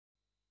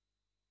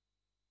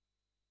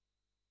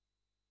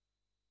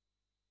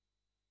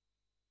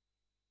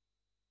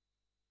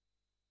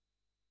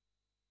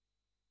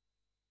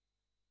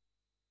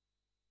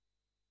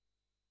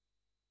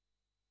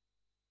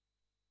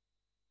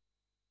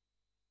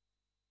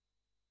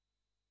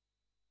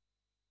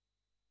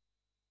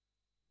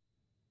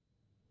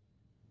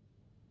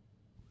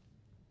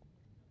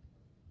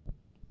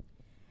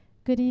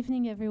Good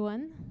evening,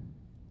 everyone.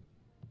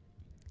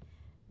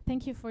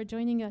 Thank you for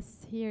joining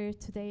us here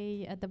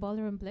today at the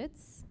Ballroom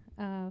Blitz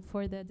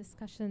for the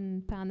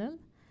discussion panel.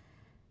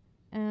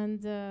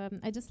 And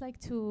I'd just like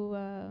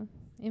to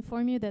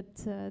inform you that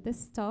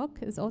this talk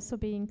is also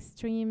being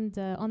streamed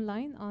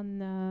online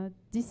on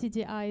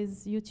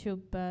DCDI's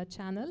YouTube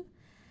channel.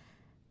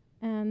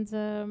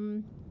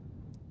 And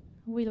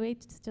we'll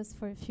wait just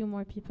for a few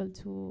more people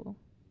to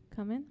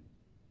come in.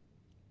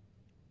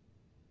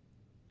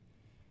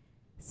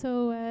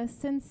 So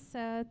since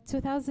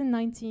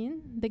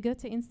 2019, the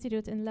Gothe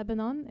Institut in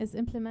Lebanon is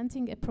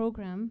implementing a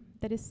program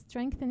that is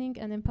strengthening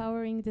and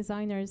empowering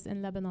designers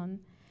in Lebanon.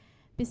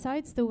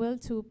 Besides the will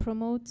to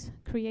promote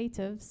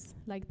creatives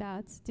like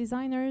that,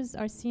 designers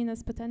are seen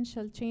as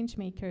potential change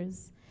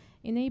makers,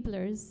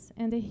 enablers,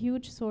 and a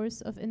huge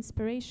source of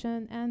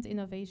inspiration and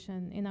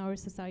innovation in our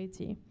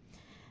society.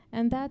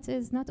 And that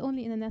is not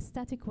only in an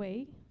aesthetic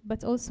way,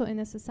 but also in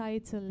a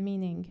societal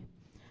meaning.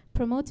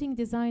 Promoting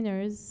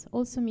designers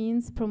also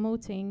means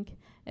promoting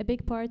a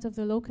big part of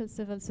the local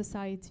civil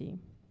society.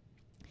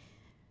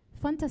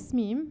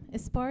 FANTASMEEM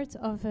is part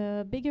of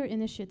a bigger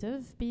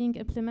initiative being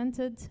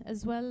implemented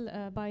as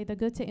well by the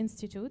Gothe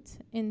Institut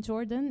in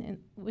Jordan,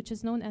 which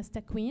is known as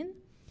Takween.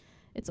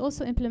 It's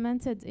also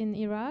implemented in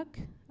Iraq.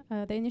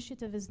 The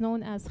initiative is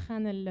known as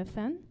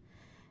Hanan,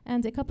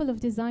 and a couple of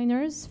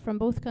designers from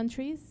both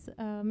countries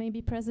may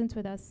be present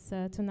with us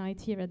tonight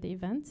here at the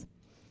event.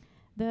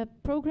 The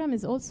program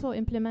is also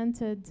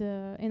implemented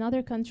in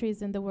other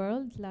countries in the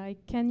world,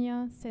 like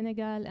Kenya,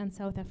 Senegal, and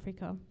South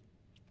Africa.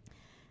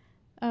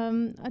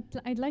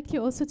 I'd like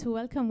you also to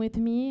welcome with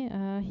me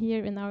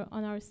here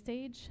on our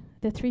stage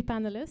the three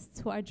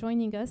panelists who are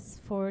joining us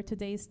for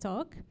today's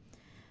talk.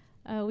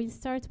 We'll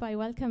start by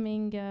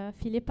welcoming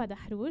Philippa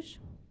Dahrouj.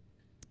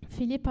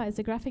 Philippa is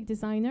a graphic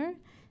designer.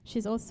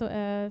 She's also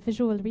a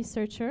visual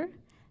researcher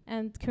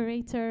and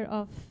curator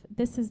of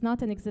This Is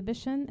Not an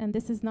Exhibition and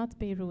This Is Not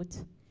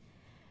Beirut.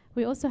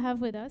 We also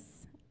have with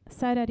us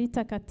Sara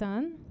Rita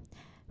Kattan.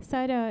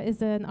 Sara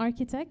is an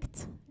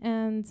architect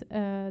and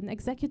an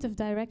executive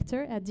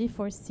director at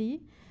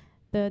D4C,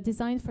 the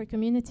Design for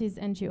Communities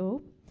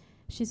NGO.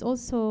 She's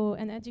also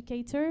an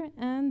educator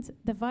and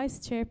the vice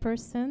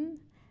chairperson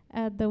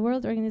at the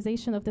World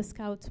Organization of the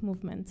Scout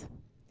Movement.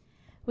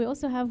 We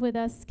also have with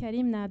us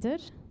Karim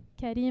Nader.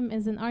 Karim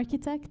is an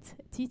architect,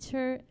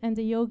 teacher, and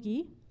a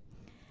yogi.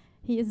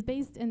 He is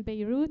based in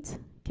Beirut.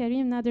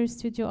 Karim Nader's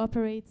studio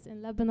operates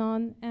in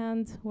Lebanon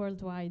and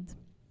worldwide.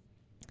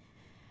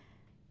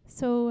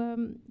 So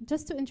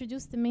just to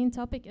introduce the main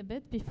topic a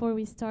bit before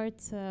we start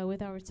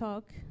with our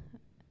talk.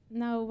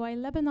 Now, while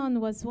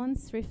Lebanon was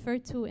once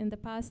referred to in the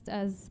past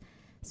as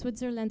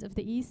Switzerland of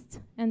the East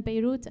and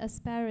Beirut as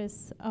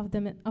Paris of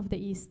the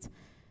East,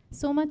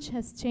 so much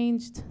has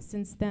changed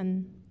since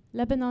then.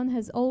 Lebanon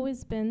has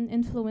always been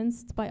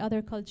influenced by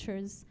other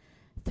cultures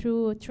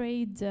through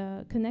trade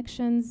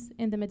connections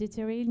in the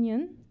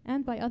Mediterranean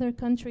and by other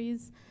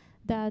countries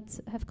that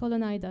have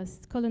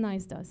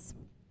colonized us.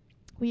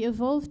 We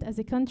evolved as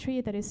a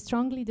country that is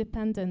strongly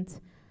dependent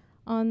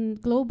on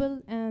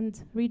global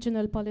and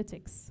regional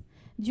politics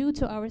due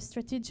to our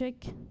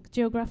strategic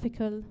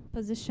geographical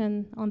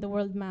position on the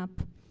world map.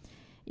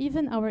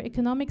 Even our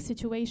economic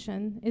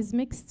situation is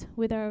mixed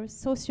with our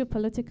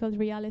socio-political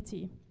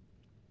reality,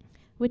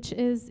 which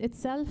is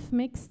itself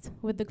mixed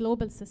with the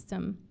global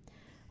system.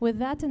 With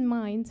that in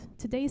mind,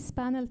 today's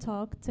panel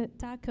talk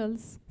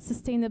tackles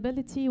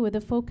sustainability with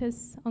a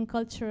focus on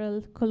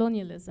cultural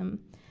colonialism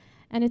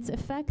and its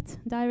effect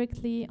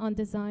directly on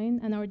design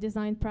and our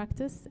design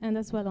practice, and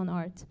as well on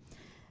art,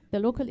 the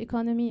local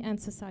economy and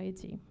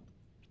society.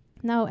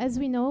 Now, as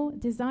we know,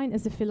 design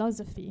is a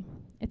philosophy.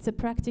 It's a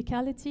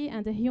practicality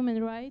and a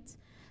human right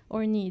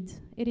or need.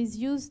 It is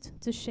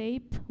used to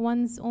shape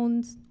one's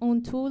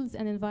own tools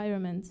and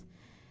environment.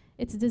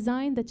 It's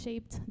design that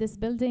shaped this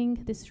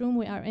building, this room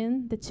we are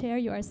in, the chair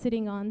you are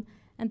sitting on,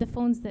 and the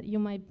phones that you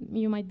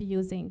might be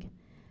using.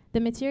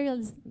 The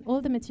materials, all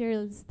the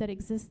materials that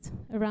exist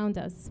around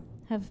us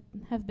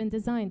have been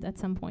designed at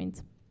some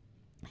point.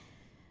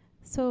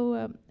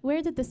 So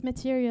where did this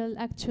material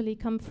actually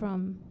come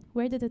from?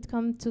 Where did it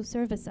come to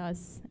service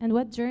us? And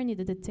what journey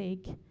did it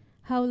take?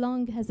 How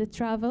long has it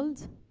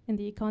traveled in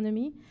the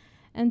economy?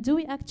 And do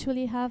we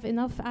actually have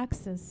enough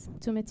access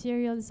to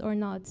materials or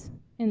not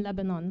in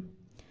Lebanon?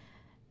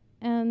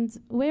 And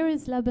where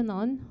is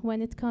Lebanon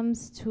when it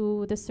comes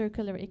to the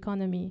circular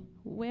economy?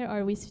 Where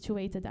are we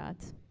situated at?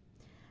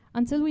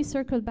 Until we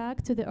circle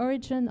back to the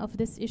origin of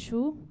this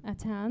issue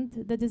at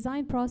hand, the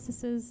design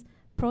processes,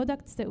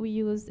 products that we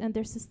use, and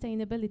their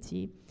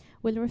sustainability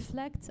will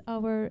reflect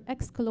our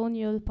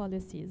ex-colonial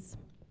policies.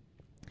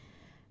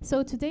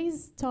 So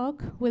today's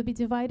talk will be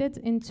divided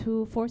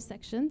into 4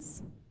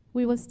 sections.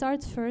 We will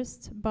start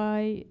first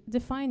by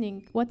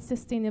defining what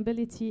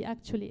sustainability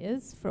actually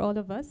is for all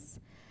of us.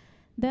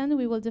 Then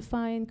we will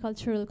define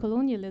cultural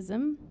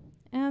colonialism,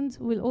 and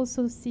we'll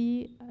also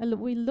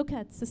we'll look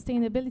at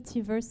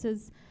sustainability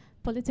versus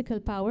political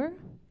power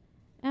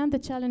and the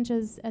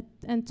challenges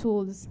and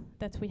tools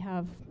that we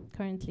have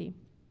currently.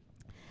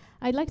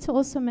 I'd like to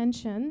also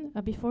mention,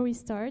 before we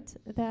start,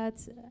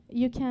 that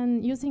you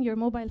can, using your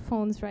mobile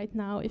phones right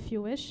now, if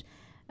you wish,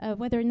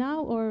 whether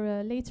now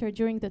or later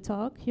during the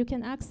talk, you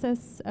can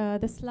access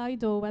the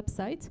Slido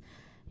website.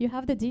 You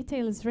have the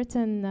details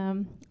written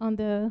on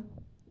the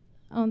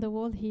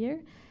wall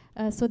here.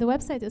 So the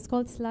website is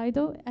called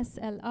Slido,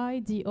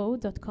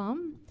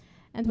 SLIDO.com.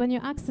 And when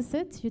you access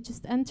it, you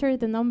just enter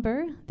the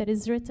number that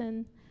is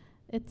written.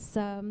 It's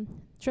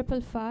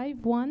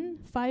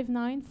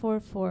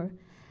 555-15944.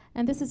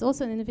 And this is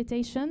also an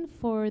invitation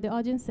for the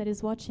audience that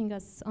is watching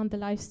us on the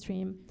live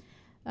stream.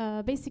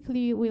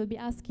 Basically, we'll be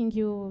asking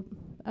you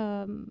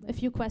a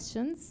few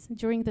questions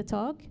during the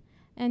talk,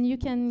 and you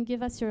can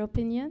give us your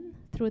opinion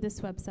through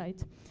this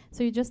website.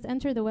 So you just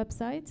enter the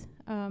website,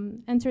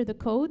 enter the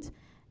code,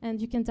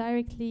 and you can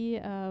directly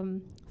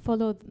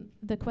follow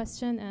the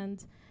question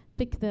and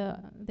pick the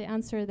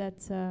answer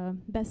that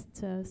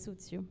best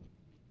suits you.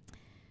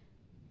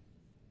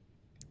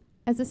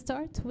 As a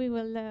start, we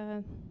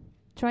will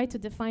try to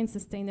define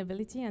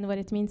sustainability and what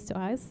it means to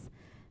us.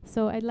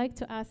 So I'd like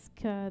to ask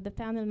the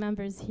panel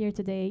members here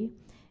today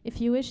if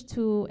you wish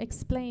to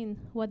explain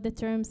what the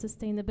term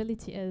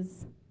sustainability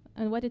is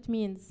and what it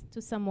means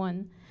to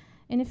someone.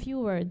 In a few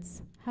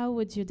words, how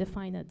would you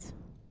define it?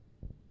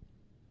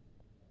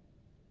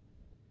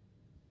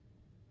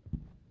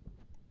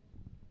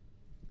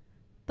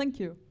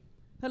 Thank you.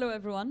 Hello,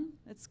 everyone.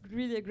 It's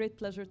really a great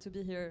pleasure to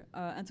be here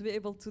and to be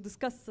able to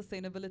discuss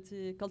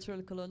sustainability,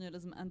 cultural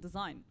colonialism, and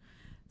design.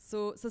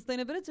 So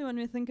sustainability, when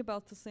we think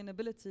about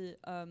sustainability,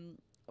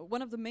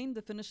 one of the main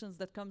definitions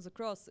that comes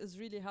across is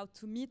really how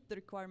to meet the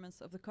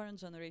requirements of the current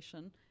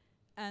generation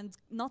and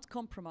not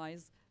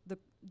compromise the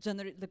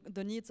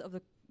needs of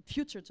the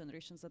future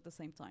generations at the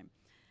same time.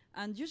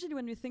 And usually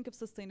when we think of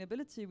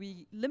sustainability,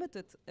 we limit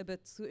it a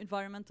bit to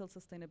environmental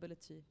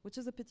sustainability, which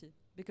is a pity.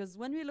 Because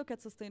when we look at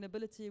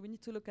sustainability, we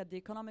need to look at the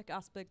economic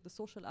aspect, the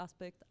social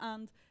aspect,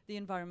 and the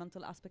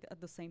environmental aspect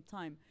at the same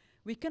time.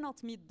 We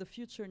cannot meet the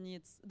future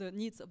needs, the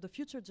needs of the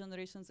future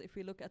generations if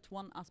we look at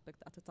one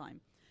aspect at a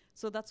time.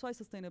 So that's why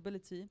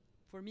sustainability,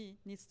 for me,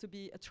 needs to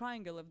be a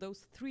triangle of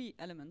those three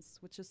elements,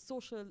 which is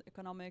social,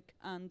 economic,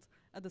 and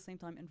at the same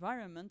time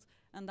environment.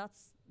 And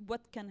that's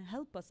what can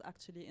help us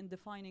actually in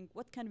defining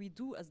what can we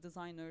do as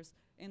designers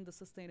in the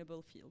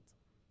sustainable field.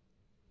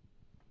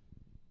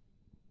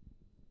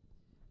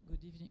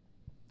 Good evening.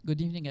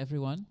 Good evening,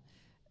 everyone.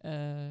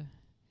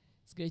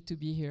 It's great to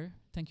be here.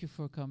 Thank you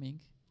for coming.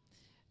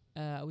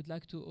 I would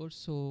like to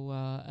also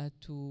add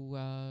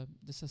to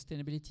the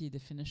sustainability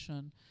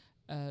definition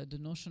the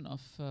notion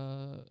of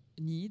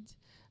need,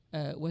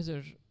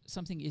 whether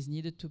something is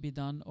needed to be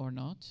done or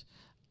not,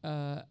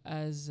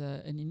 as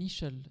an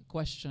initial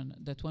question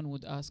that one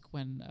would ask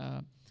when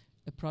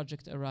a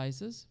project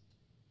arises,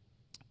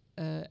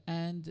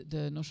 and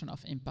the notion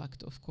of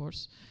impact, of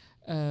course,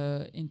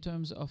 in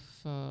terms of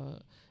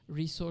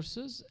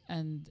resources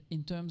and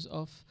in terms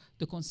of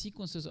the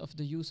consequences of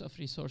the use of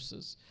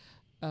resources.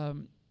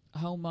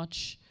 How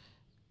much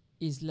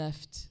is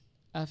left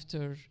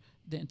after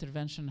the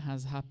intervention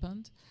has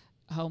happened?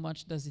 How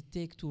much does it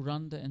take to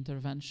run the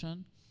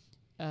intervention?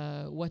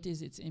 What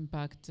is its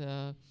impact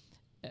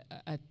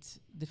at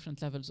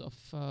different levels of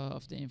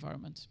the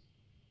environment?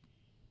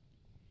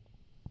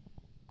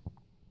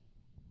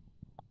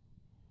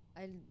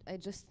 I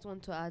just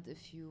want to add a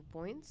few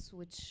points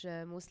which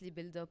mostly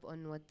build up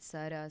on what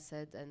Sara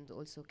said and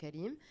also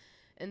Karim,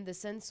 in the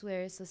sense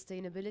where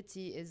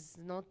sustainability is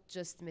not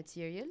just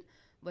material,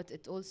 but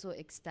it also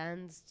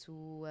extends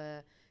to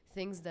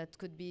things that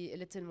could be a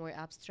little more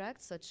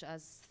abstract, such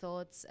as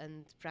thoughts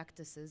and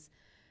practices.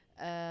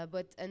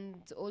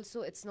 And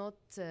also it's not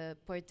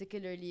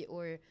particularly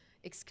or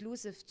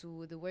exclusive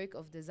to the work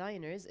of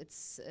designers.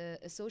 It's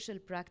a social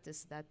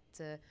practice that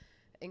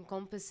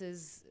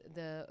encompasses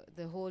the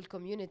whole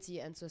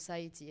community and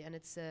society, and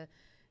it's a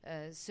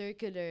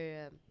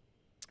circular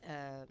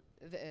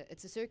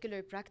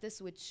practice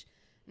which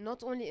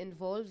not only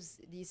involves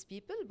these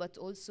people but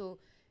also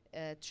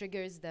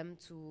triggers them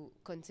to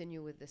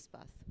continue with this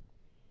path.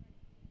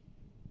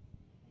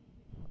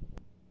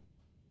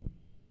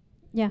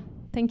 Yeah,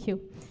 thank you.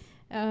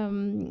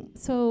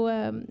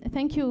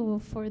 Thank you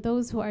for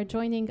those who are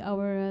joining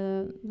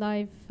our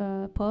live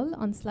poll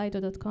on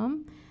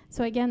slido.com.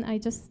 So again, I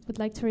just would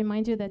like to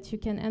remind you that you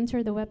can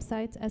enter the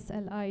website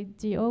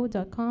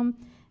slido.com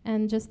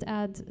and just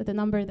add the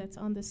number that's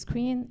on the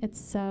screen.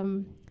 It's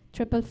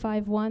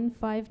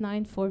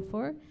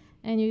 555-15944.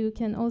 And you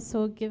can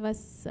also give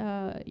us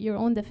your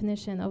own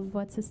definition of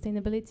what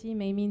sustainability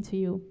may mean to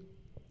you.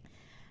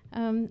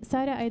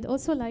 Sara, I'd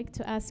also like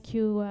to ask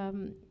you,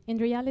 in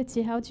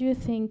reality, how do you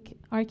think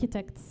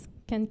architects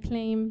can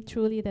claim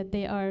truly that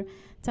they are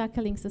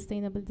tackling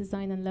sustainable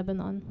design in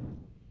Lebanon?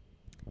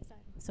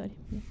 Sorry.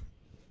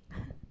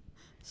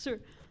 Sure.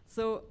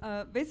 So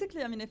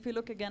basically, I mean, if we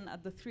look again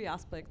at the three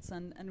aspects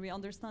and we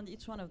understand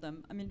each one of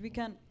them, I mean, we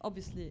can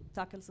obviously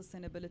tackle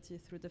sustainability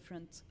through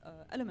different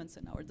elements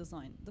in our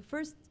design. The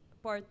first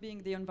part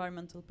being the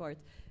environmental part.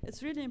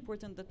 It's really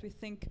important that we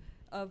think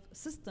of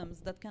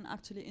systems that can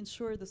actually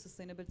ensure the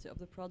sustainability of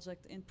the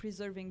project in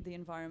preserving the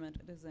environment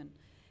it is in.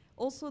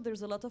 Also,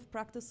 there's a lot of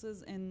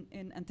practices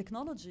and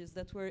technologies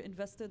that were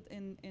invested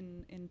in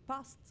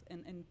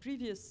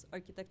previous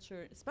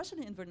architecture,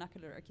 especially in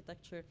vernacular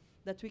architecture,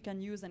 that we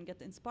can use and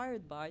get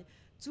inspired by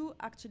to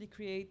actually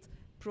create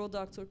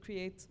products or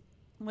create,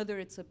 whether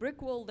it's a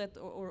brick wall that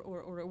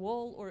or a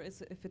wall, or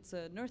if it's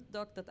an earth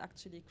duct that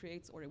actually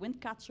creates, or a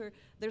wind catcher.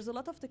 There's a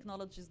lot of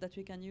technologies that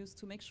we can use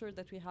to make sure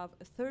that we have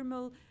a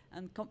thermal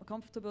and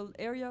comfortable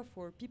area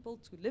for people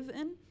to live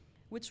in,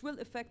 which will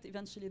affect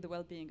eventually the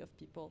well-being of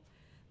people.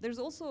 There's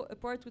also a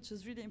part which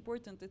is really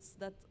important. It's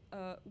that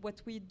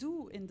what we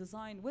do in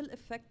design will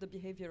affect the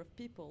behavior of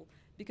people,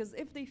 because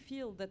if they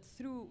feel that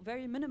through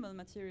very minimal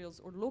materials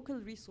or local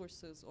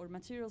resources or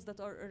materials that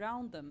are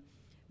around them,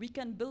 we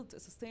can build a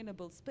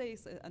sustainable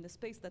space and a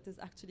space that is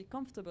actually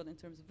comfortable in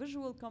terms of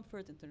visual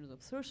comfort, in terms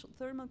of social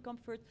thermal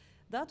comfort,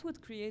 that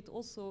would create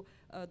also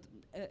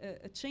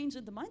a change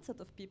in the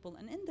mindset of people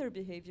and in their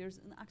behaviors,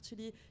 and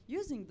actually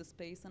using the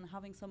space and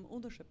having some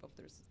ownership of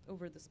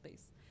over the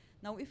space.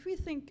 Now, if we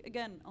think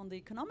again on the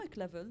economic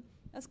level,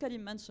 as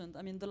Karim mentioned,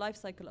 I mean, the life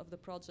cycle of the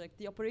project,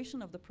 the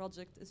operation of the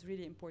project is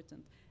really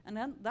important. And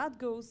then that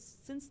goes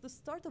since the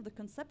start of the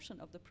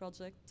conception of the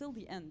project till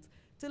the end,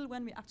 till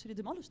when we actually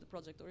demolish the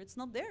project or it's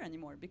not there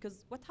anymore.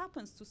 Because what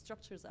happens to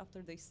structures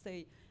after they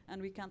stay and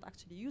we can't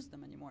actually use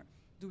them anymore?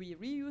 Do we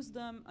reuse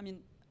them? I mean,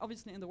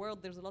 obviously in the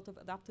world there's a lot of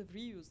adaptive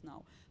reuse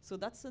now. So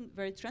that's a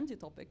very trendy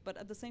topic, but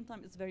at the same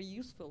time it's very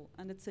useful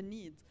and it's a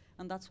need.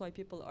 And that's why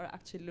people are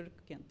actually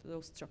looking at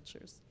those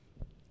structures.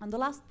 And the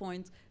last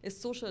point is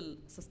social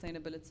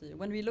sustainability.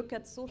 When we look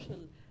at social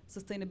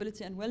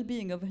sustainability and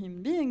well-being of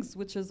human beings,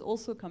 which is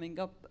also coming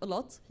up a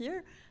lot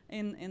here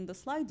in the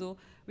Slido,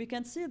 we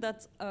can see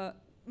that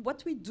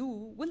what we do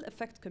will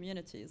affect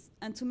communities.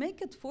 And to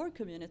make it for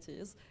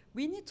communities,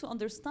 we need to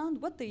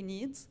understand what they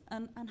need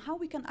and how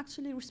we can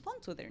actually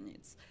respond to their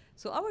needs.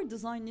 So our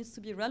design needs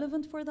to be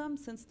relevant for them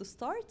since the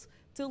start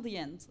till the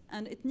end.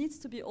 And it needs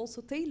to be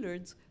also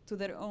tailored to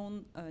their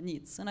own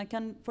needs. And I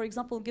can, for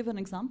example, give an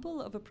example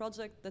of a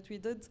project that we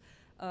did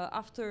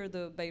after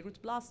the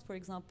Beirut blast, for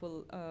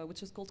example,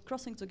 which is called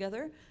Crossing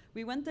Together.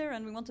 We went there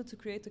and we wanted to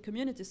create a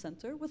community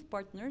center with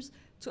partners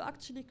to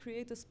actually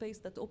create a space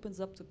that opens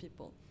up to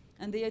people.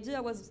 And the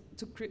idea was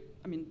to create,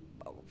 I mean,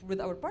 with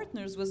our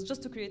partners, was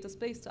just to create a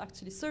space to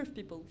actually serve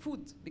people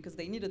food, because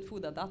they needed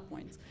food at that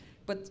point.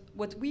 But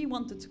what we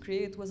wanted to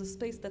create was a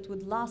space that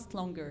would last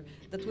longer,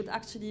 that would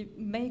actually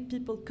make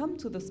people come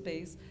to the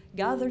space,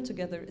 gather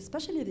together,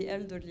 especially the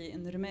elderly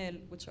in Remel,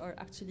 which are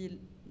actually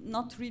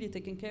not really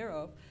taken care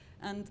of.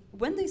 And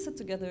when they sit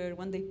together,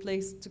 when they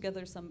play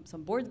together some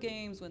board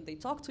games, when they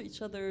talk to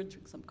each other,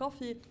 drink some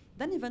coffee,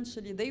 then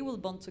eventually they will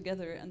bond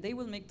together and they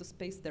will make the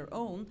space their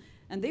own,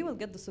 and they will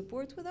get the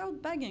support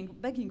without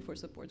begging for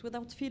support,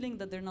 without feeling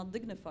that they're not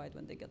dignified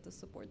when they get the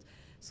support.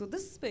 So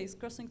this space,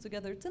 Crossing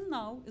Together, till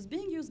now is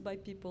being used by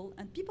people,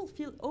 and people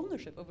feel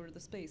ownership over the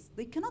space.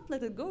 They cannot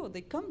let it go.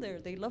 They come there,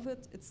 they love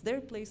it, it's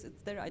their place,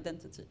 it's their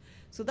identity.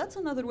 So that's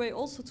another way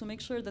also to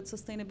make sure that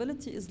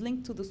sustainability is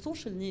linked to the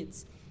social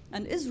needs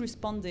and is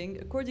responding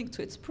according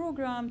to its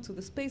program, to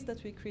the space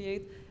that we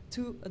create,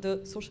 to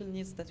the social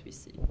needs that we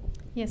see.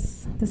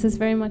 Yes, this is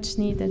very much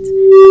needed.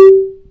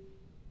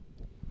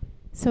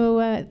 So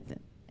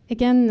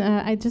again,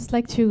 I'd just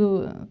like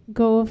to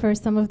go over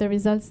some of the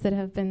results that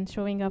have been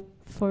showing up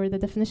for the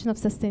definition of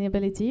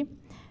sustainability.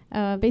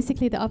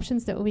 Basically, the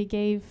options that we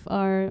gave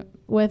are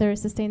whether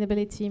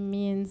sustainability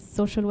means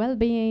social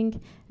well-being,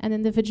 an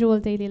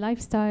individual daily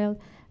lifestyle,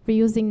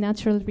 reusing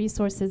natural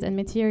resources and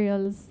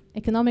materials,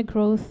 economic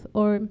growth,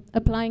 or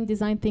applying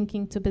design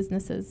thinking to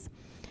businesses.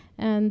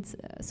 And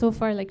so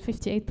far, like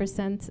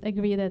 58%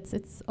 agree that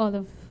it's all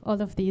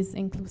of these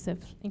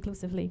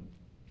inclusively.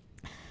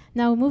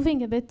 Now,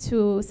 moving a bit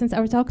to, since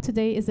our talk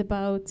today is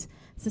about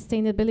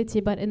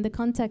sustainability, but in the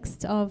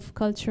context of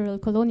cultural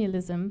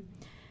colonialism,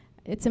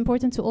 it's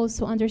important to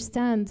also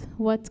understand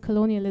what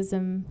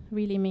colonialism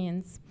really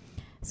means.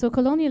 So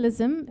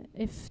colonialism,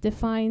 if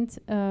defined,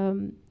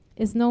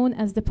 is known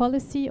as the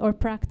policy or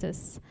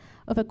practice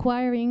of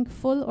acquiring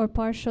full or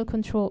partial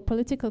control,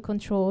 political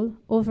control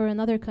over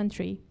another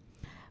country,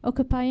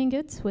 occupying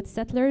it with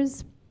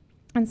settlers,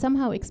 and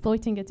somehow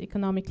exploiting it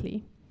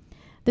economically.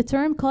 The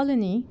term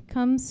colony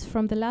comes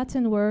from the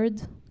Latin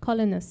word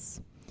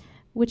colonus,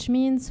 which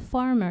means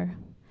farmer.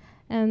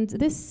 And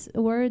this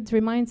word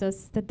reminds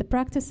us that the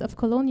practice of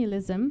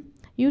colonialism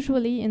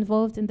usually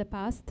involved in the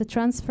past the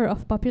transfer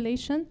of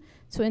population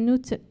to a new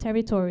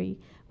territory,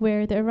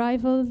 where the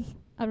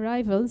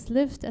arrivals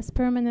lived as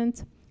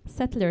permanent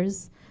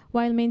settlers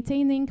while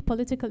maintaining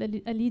political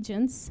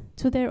allegiance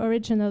to their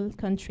original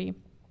country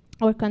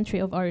or country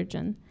of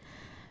origin.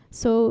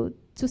 So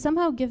to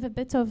somehow give a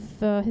bit of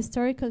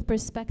historical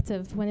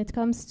perspective when it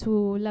comes to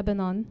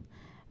Lebanon,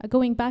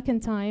 going back in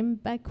time,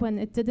 back when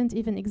it didn't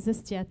even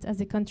exist yet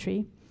as a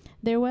country,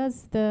 there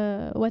was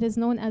what is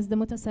known as the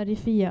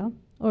Mutasarrifiyya,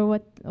 or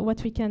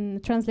what we can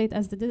translate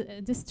as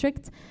the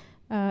district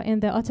in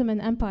the Ottoman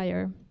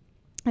Empire.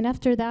 And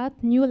after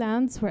that, new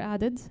lands were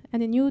added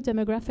and a new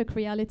demographic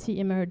reality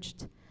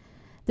emerged.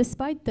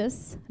 Despite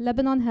this,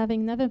 Lebanon,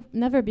 having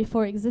never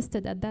before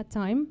existed at that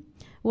time,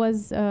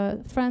 was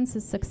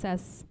France's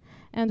success.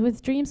 And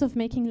with dreams of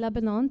making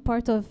Lebanon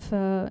part of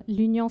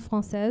l'Union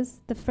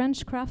Française, the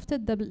French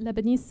crafted the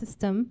Lebanese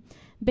system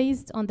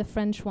based on the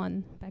French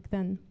one back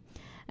then.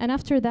 And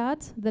after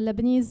that, the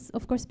Lebanese,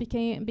 of course,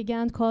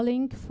 began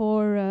calling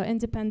for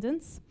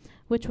independence,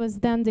 which was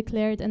then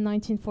declared in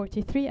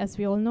 1943, as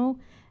we all know,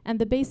 and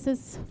the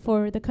basis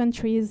for the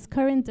country's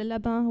current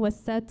dilemma was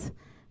set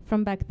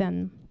from back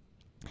then.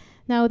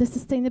 Now, the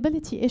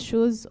sustainability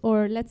issues,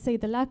 or let's say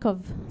the lack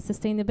of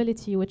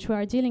sustainability, which we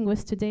are dealing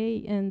with today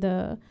in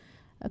the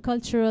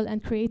cultural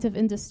and creative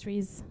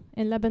industries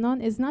in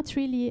Lebanon, is not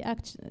really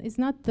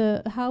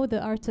how the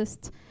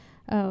artists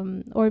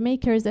or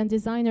makers and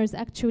designers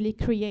actually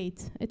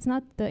create. It's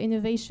not the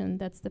innovation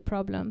that's the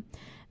problem.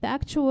 The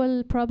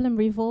actual problem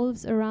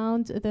revolves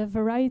around the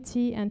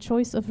variety and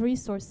choice of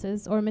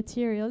resources or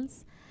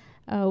materials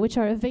which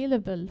are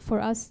available for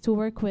us to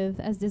work with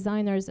as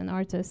designers and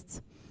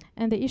artists.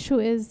 And the issue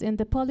is in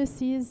the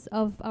policies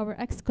of our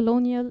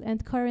ex-colonial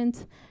and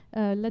current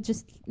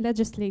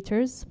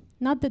legislators,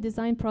 not the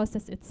design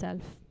process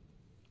itself.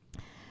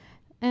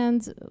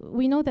 And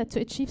we know that to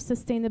achieve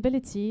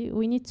sustainability,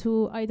 we need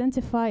to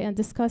identify and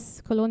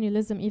discuss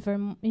colonialism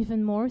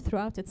even more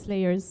throughout its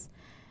layers.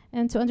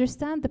 And to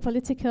understand the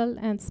political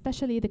and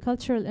especially the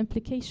cultural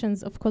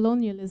implications of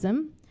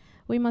colonialism,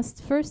 we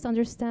must first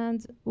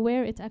understand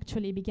where it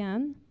actually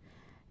began,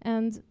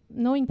 and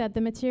knowing that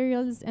the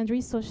materials and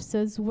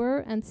resources were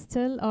and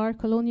still are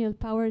colonial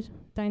power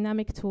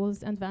dynamic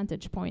tools and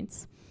vantage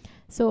points.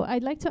 So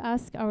I'd like to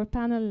ask our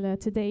panel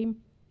today,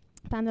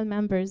 panel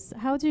members,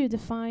 how do you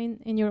define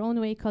in your own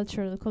way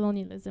cultural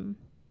colonialism?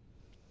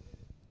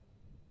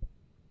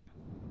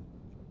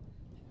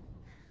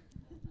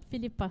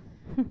 Philippa.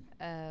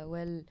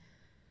 Well,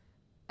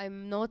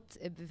 I'm not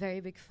a very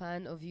big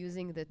fan of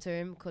using the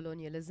term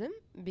colonialism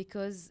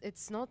because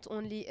it's not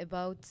only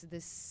about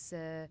this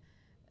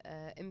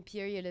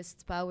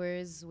imperialist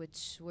powers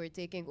which were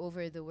taking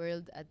over the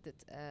world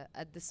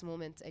at this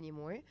moment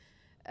anymore.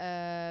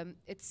 I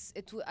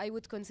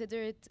would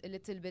consider it a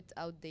little bit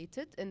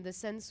outdated in the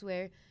sense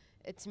where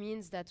it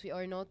means that we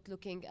are not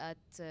looking at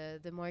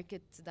the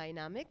market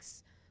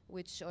dynamics,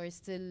 which are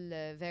still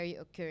very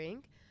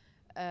occurring,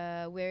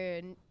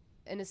 where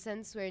in a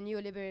sense where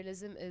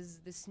neoliberalism is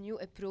this new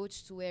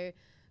approach to where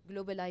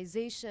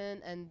globalization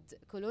and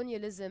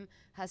colonialism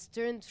has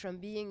turned from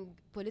being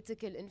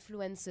political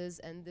influences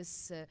and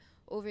this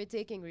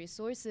overtaking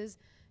resources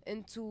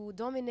into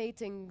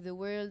dominating the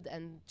world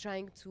and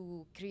trying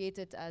to create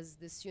it as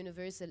this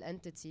universal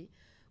entity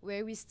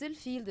where we still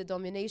feel the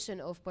domination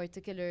of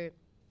particular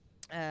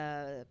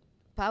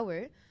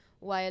power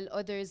while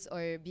others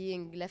are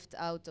being left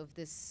out of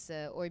this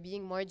or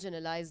being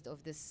marginalized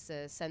of this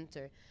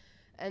center.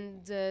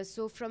 And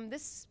so from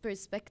this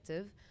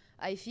perspective,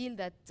 I feel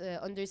that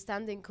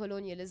understanding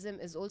colonialism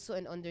is also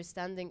an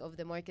understanding of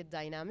the market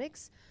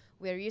dynamics,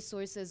 where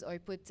resources are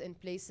put in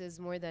places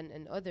more than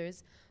in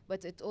others,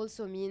 but it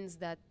also means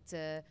that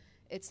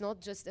it's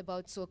not just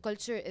about, so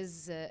culture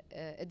is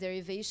a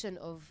derivation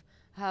of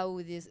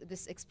how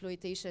this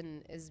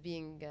exploitation is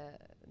being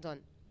done.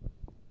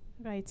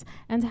 Right,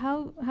 and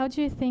how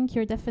do you think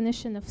your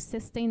definition of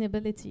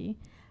sustainability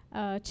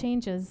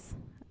changes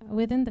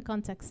within the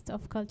context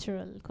of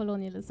cultural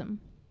colonialism?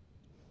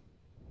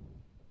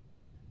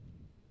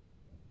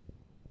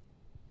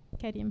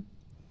 Karim.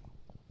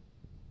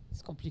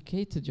 It's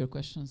complicated, your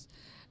questions.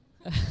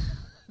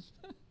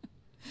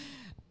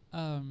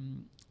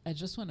 I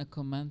just want to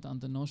comment on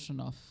the notion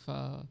of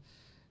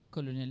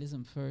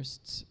colonialism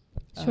first.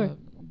 Sure.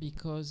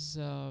 Because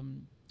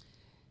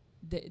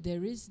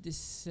there is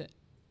this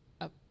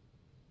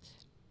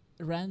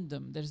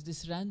there's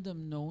this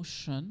random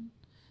notion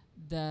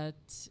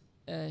that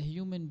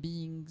human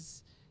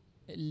beings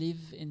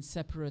live in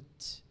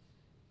separate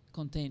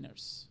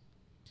containers,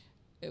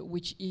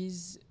 which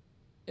is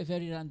a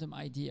very random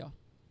idea.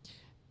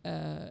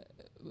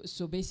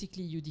 So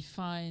basically you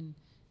define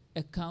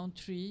a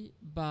country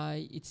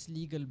by its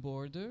legal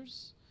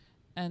borders,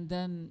 and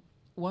then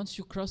once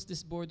you cross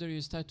this border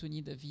you start to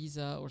need a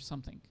visa or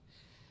something.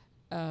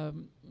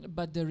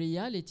 But the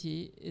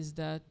reality is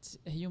that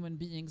human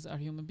beings are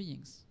human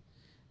beings,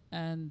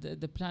 and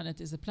the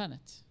planet is a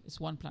planet. It's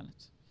one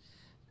planet.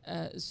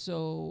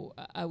 So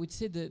I would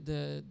say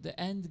the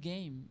end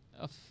game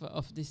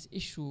of this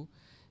issue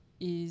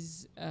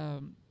is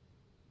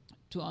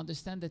to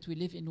understand that we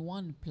live in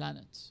one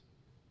planet,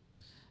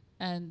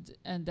 and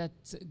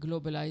that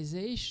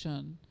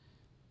globalization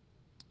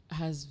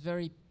has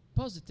very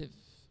positive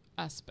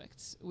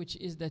aspects, which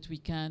is that we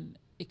can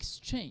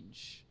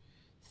exchange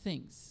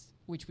things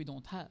which we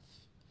don't have,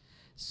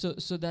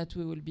 so that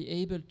we will be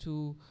able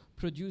to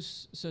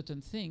produce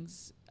certain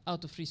things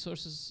out of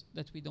resources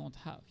that we don't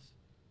have.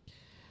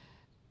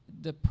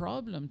 The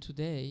problem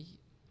today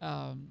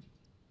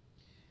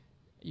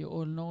you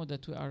all know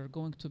that we are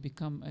going to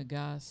become a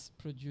gas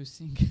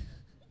producing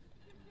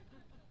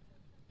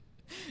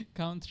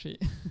country.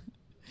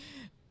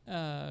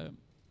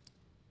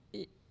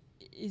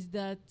 Is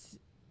that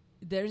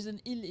there is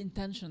an ill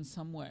intention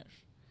somewhere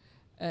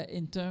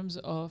in terms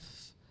of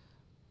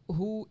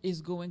who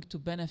is going to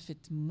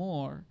benefit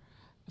more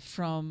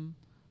from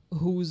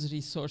whose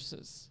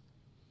resources,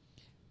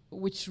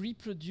 which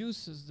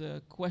reproduces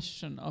the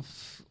question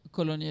of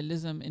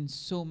colonialism in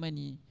so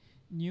many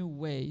new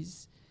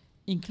ways,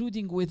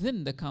 including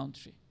within the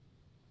country.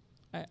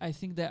 I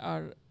think there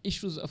are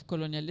issues of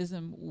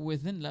colonialism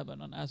within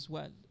Lebanon as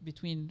well,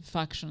 between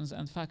factions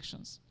and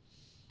factions.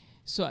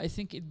 So I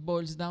think it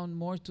boils down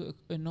more to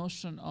a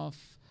notion of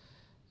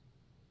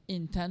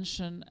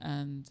intention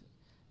and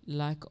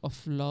lack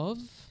of love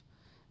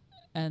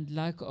and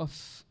lack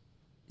of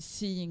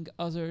seeing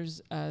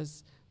others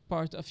as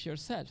part of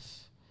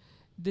yourself.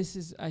 This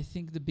is, I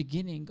think, the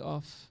beginning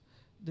of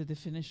the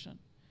definition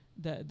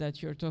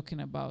that you're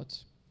talking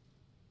about.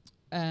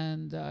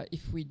 And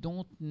if we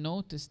don't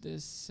notice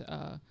this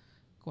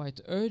quite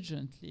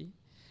urgently,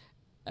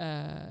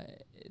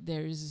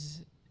 there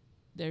is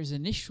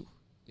an issue,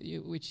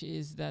 which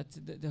is that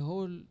the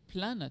whole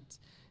planet,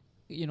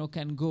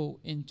 can go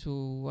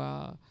into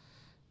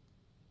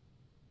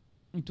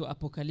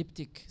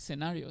apocalyptic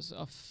scenarios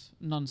of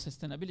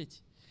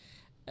non-sustainability.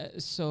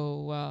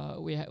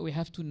 So we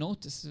have to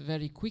notice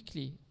very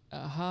quickly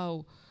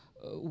how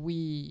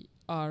we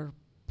are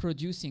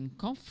producing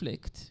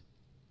conflict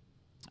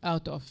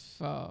out of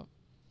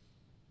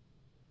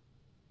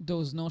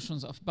those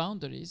notions of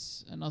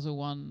boundaries. Another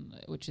one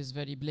which is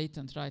very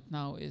blatant right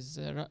now is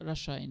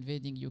Russia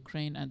invading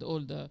Ukraine and all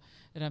the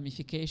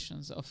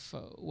ramifications of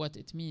what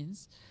it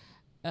means.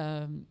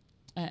 And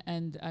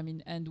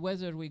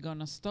whether we're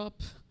gonna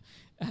stop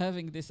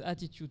having this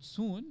attitude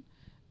soon,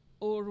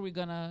 or we're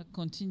gonna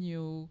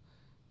continue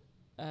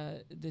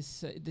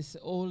this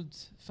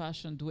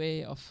old-fashioned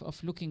way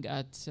of looking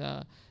at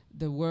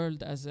the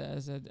world as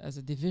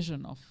a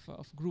division of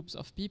groups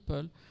of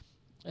people,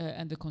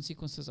 and the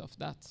consequences of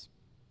that.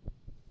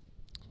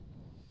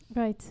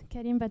 Right,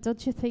 Karim, but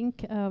don't you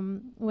think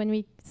when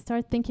we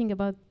start thinking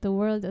about the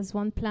world as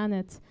one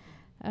planet,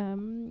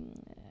 the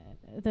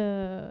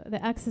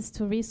access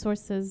to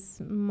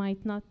resources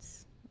might not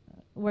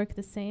work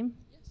the same?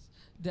 Yes,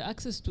 the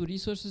access to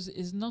resources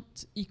is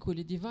not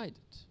equally divided.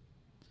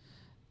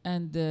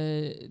 And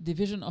the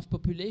division of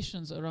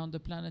populations around the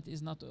planet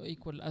is not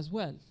equal as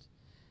well.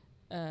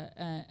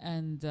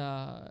 And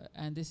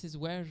this is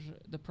where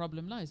the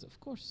problem lies, of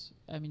course.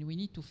 I mean, we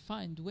need to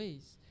find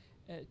ways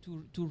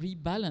to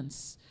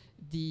rebalance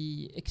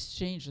the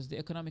exchanges, the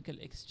economical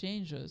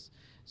exchanges,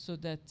 so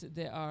that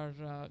they are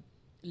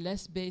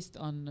less based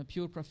on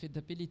pure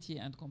profitability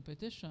and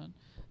competition,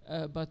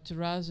 but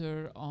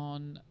rather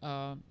on,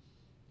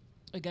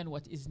 again,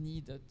 what is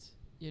needed.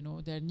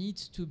 There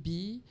needs to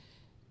be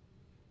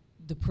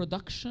the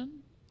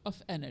production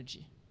of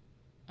energy.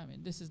 I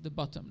mean, this is the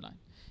bottom line.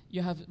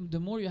 The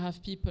more you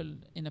have people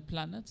in a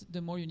planet, the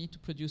more you need to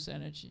produce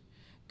energy.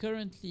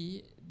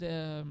 Currently,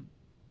 the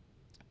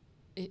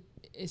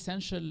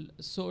essential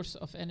source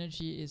of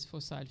energy is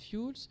fossil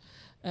fuels.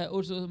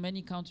 Also,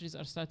 many countries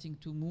are starting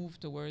to move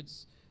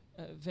towards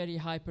very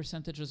high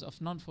percentages of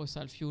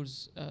non-fossil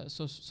fuels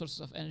sources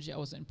of energy. I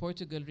was in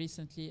Portugal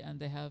recently, and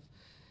they have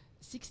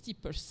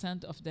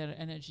 60% of their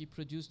energy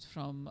produced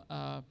from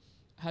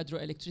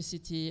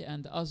hydroelectricity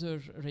and other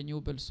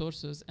renewable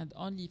sources, and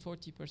only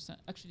 40%,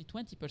 actually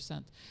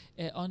 20%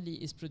 only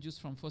is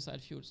produced from fossil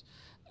fuels.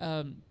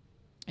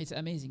 It's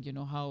amazing,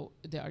 how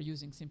they are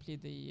using simply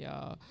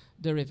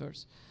the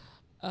rivers.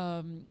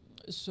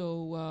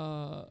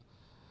 So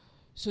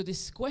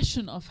this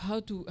question of how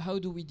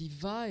do we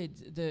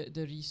divide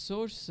the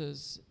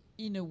resources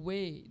in a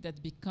way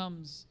that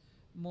becomes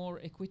more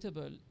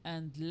equitable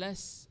and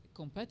less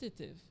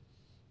competitive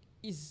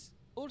is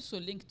also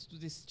linked to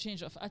this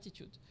change of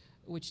attitude,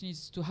 which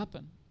needs to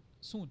happen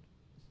soon.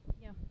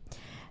 Yeah.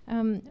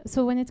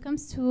 So when it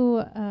comes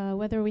to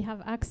whether we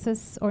have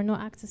access or no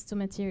access to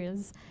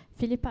materials,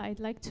 Philippa, I'd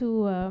like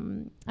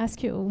to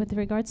ask you with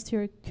regards to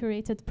your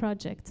curated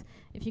project,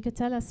 if you could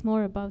tell us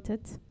more about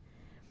it.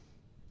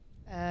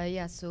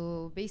 Yeah,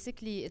 so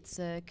basically it's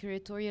a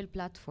curatorial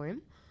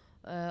platform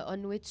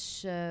on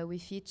which we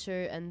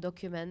feature and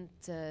document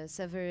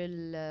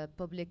several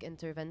public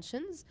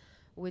interventions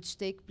which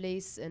take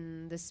place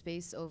in the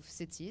space of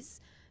cities.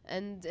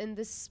 And in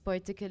this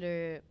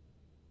particular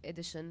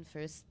edition,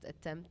 first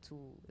attempt to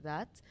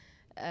that,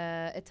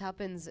 it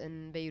happens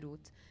in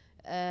Beirut.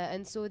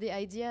 And so the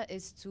idea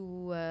is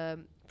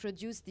to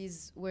produce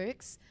these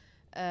works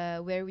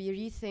where we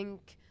rethink,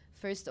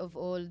 first of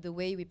all, the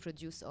way we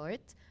produce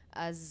art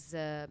as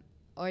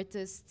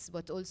artists,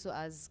 but also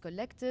as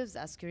collectives,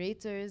 as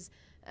curators,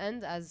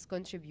 and as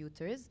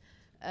contributors,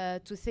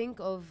 to think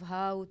of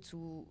how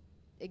to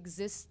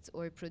exist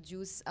or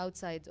produce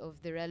outside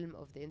of the realm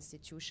of the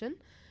institution,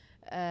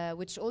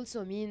 which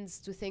also means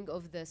to think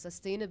of the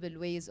sustainable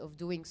ways of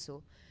doing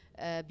so,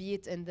 be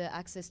it in the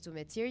access to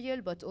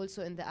material, but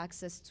also in the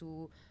access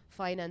to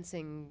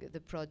financing the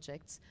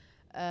projects,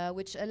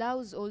 which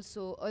allows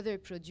also other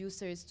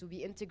producers to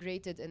be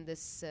integrated in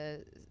this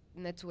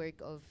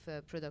network of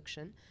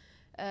production.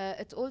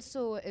 It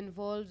also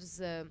involves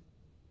the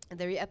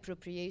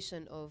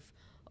reappropriation of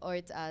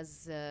art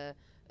as a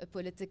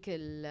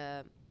political,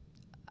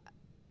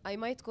 I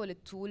might call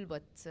it tool,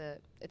 but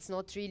it's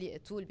not really a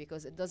tool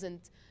because it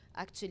doesn't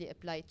actually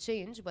apply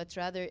change, but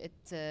rather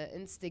it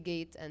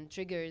instigates and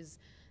triggers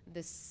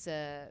this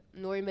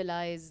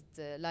normalized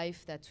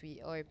life that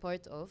we are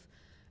part of,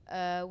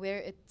 where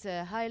it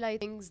highlights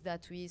things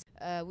that we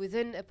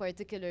within a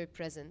particular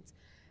present.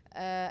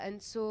 And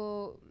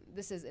so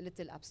this is a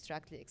little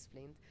abstractly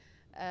explained.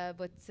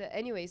 But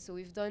anyway, so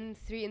we've done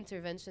 3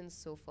 interventions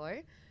so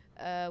far.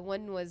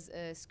 One was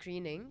a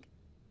screening,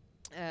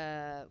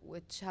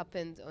 which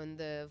happened on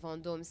the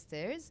Vendôme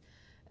stairs,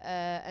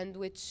 and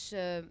which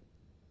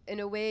in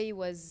a way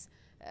was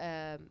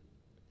a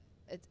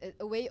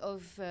way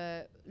of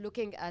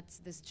looking at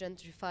this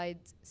gentrified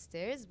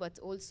stairs, but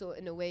also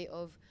in a way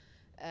of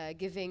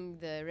giving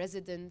the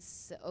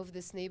residents of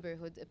this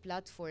neighborhood a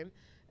platform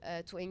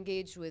to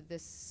engage with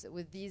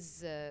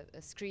these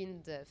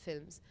screened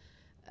films.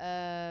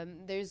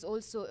 There's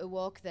also a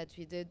walk that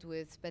we did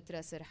with Petra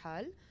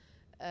Serhal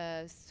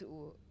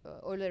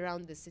all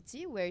around the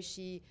city, where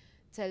she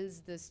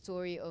tells the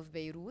story of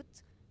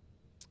Beirut,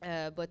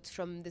 but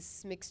from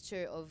this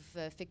mixture of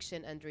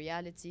fiction and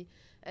reality,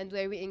 and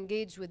where we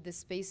engage with the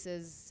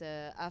spaces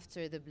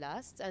after the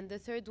blast. And the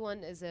third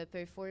one is a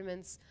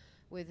performance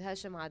with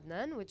Hashim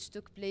Adnan, which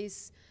took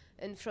place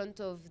in front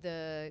of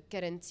the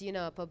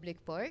Karantina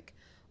public park,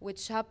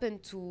 which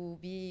happened to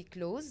be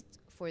closed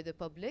for the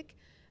public.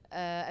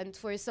 And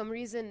for some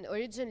reason,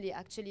 originally,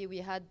 actually, we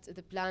had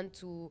the plan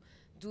to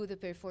do the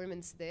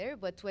performance there,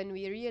 but when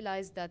we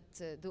realized that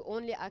the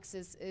only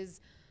access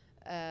is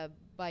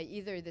by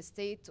either the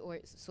state, or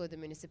so the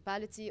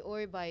municipality,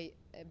 or by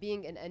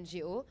being an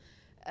NGO,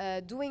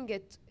 doing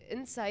it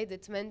inside,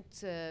 it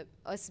meant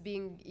us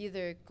being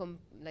either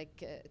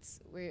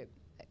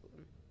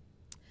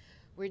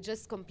we're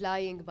just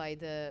complying by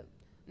the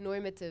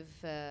normative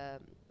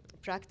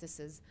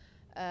practices,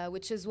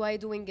 which is why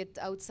doing it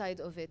outside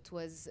of it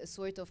was a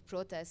sort of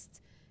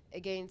protest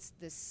against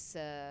this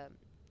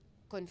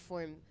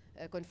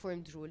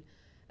conformed rule.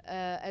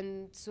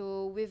 And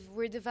so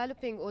we're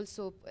developing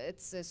also,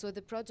 so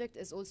the project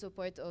is also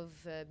part of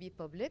Be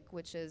Public,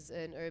 which is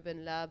an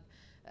urban lab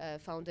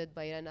founded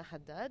by Rana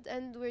Haddad,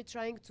 and we're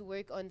trying to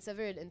work on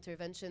several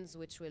interventions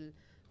which will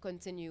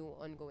continue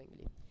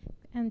ongoingly.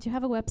 And you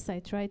have a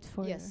website, right?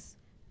 For yes.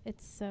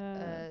 It's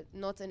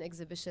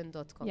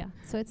notanexhibition.com. Yeah,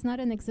 so it's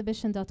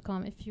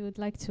notanexhibition.com if you would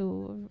like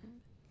to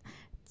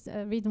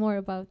read more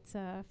about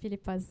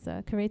Philippa's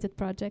curated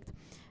project.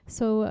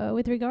 So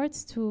with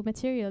regards to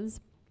materials,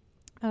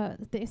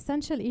 the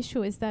essential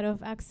issue is that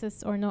of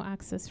access or no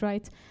access,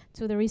 right,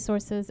 to the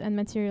resources and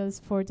materials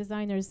for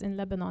designers in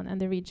Lebanon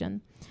and the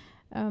region.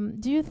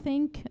 Do you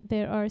think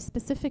there are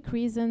specific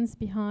reasons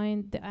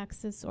behind the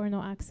access or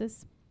no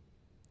access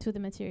to the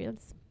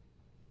materials?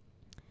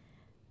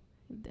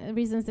 The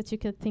reasons that you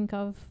could think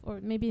of,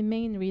 or maybe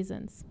main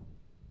reasons?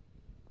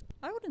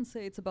 I wouldn't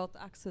say it's about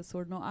access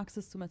or no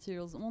access to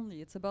materials only.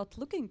 It's about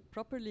looking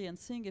properly and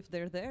seeing if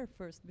they're there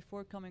first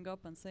before coming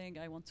up and saying,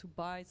 I want to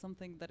buy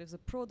something that is a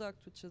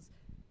product which is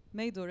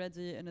made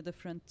already in a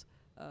different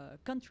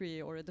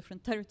country or a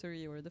different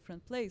territory or a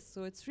different place.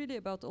 So it's really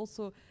about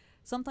also,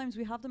 sometimes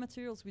we have the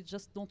materials, we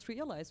just don't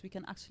realize we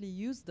can actually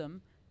use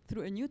them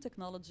through a new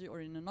technology or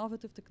an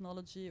innovative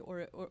technology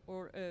or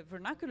a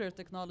vernacular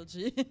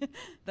technology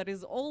that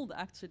is old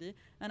actually,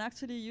 and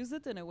actually use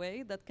it in a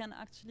way that can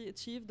actually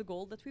achieve the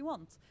goal that we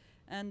want.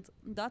 And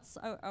that's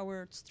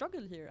our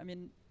struggle here. I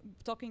mean,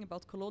 talking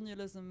about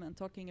colonialism and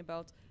talking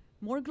about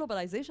more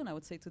globalization, I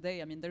would say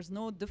today, I mean, there's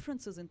no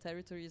differences in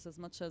territories as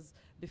much as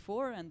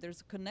before, and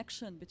there's a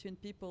connection between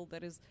people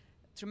that is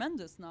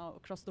tremendous now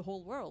across the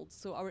whole world.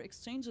 So our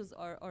exchanges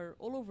are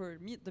all over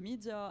the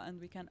media, and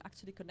we can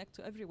actually connect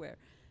to everywhere.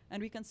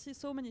 And we can see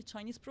so many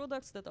Chinese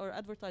products that are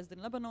advertised in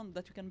Lebanon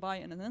that you can buy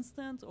in an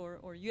instant,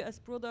 or US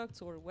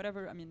products, or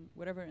whatever, I mean,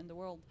 wherever in the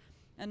world.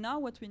 And now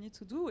what we need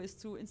to do is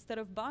to, instead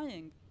of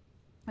buying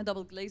a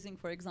double glazing,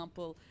 for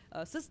example,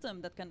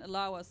 system that can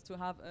allow us to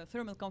have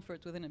thermal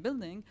comfort within a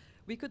building,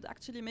 we could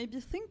actually maybe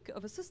think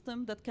of a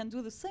system that can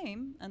do the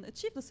same and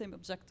achieve the same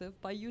objective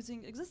by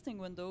using existing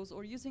windows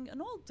or using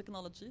an old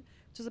technology,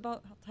 which is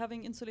about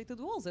having insulated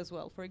walls as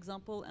well, for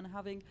example, and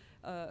having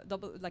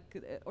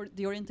or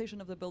the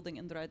orientation of the building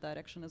in the right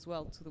direction as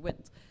well to the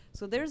wind.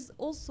 So there's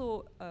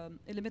also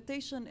a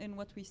limitation in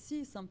what we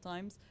see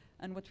sometimes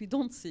and what we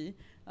don't see,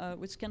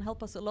 which can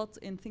help us a lot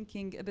in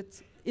thinking a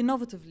bit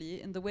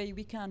innovatively in the way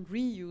we can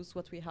reuse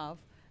what we have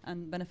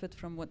and benefit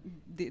from what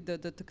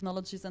the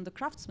technologies and the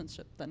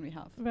craftsmanship that we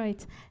have.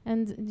 Right.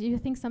 And do you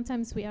think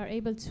sometimes we are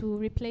able to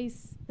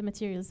replace the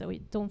materials that we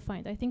don't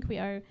find? I think we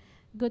are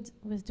good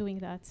with doing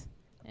that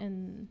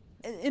in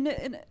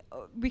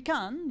we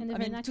can. In a I mean,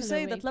 to vernacular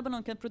say way. that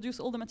Lebanon can produce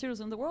all the materials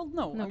in the world,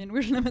 no. No. I mean,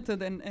 we're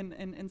limited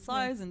in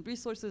size and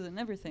resources and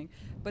everything.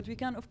 But we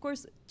can, of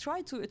course,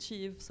 try to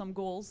achieve some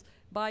goals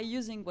by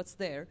using what's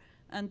there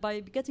and by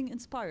getting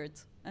inspired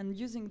and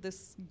using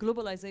this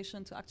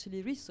globalization to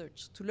actually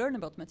research, to learn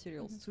about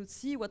materials, to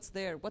see what's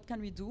there, what can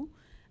we do,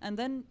 and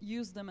then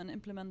use them and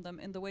implement them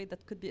in the way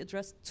that could be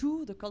addressed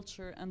to the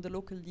culture and the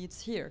local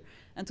needs here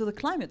and to the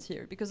climate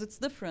here, because it's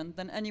different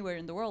than anywhere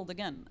in the world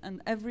again.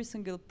 And every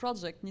single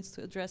project needs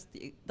to address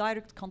the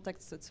direct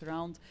context that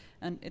surrounds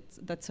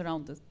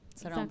it.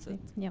 Exactly.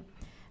 Yeah.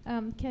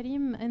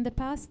 Karim, in the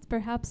past,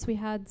 perhaps we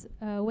had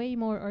way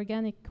more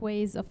organic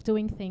ways of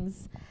doing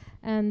things,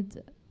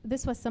 and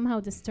this was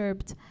somehow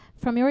disturbed.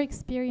 From your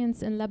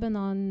experience in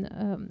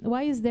Lebanon,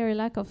 why is there a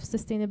lack of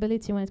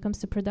sustainability when it comes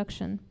to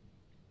production?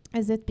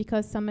 Is it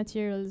because some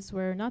materials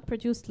were not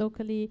produced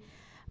locally,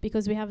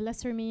 because we have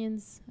lesser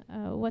means?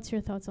 What's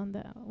your thoughts on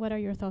that? What are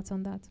your thoughts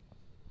on that?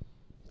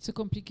 It's a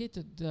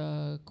complicated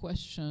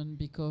question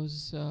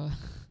because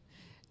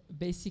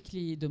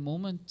basically the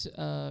moment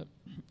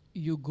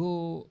you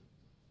go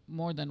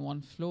more than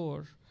one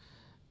floor,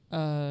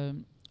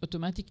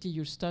 automatically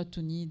you start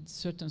to need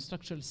certain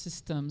structural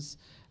systems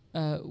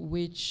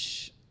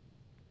which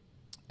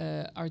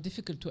are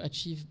difficult to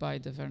achieve by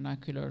the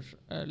vernacular,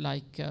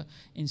 like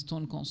in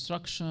stone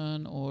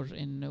construction or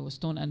in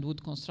stone and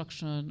wood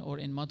construction or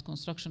in mud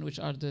construction, which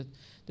are the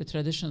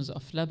traditions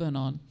of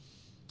Lebanon.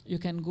 You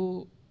can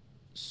go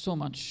so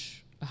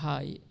much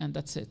high and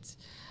that's it.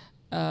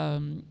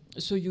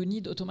 So you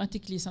need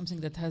automatically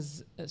something that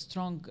has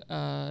strong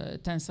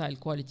tensile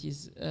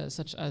qualities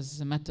such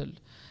as metal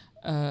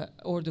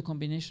or the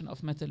combination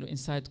of metal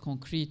inside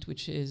concrete,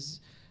 which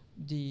is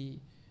the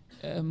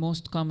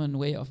most common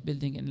way of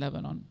building in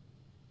Lebanon.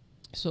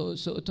 So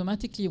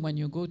automatically when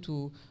you go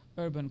to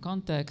urban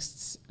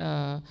contexts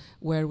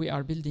where we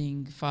are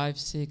building 5,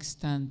 6,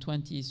 10,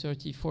 20,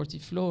 30, 40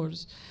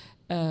 floors,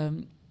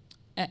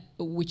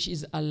 which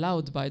is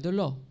allowed by the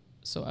law.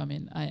 So I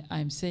mean,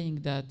 I'm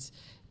saying that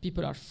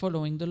people are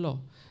following the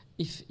law.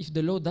 If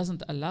the law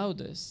doesn't allow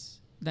this,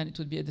 then it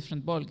would be a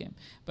different ballgame.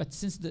 But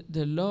since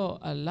the law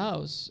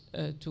allows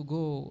to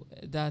go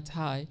that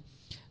high,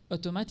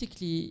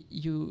 automatically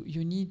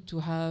you need to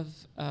have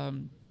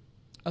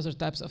other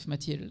types of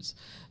materials.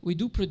 We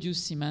do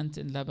produce cement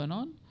in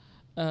Lebanon.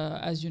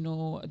 As you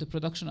know, the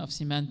production of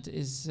cement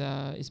is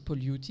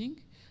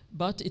polluting,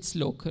 but it's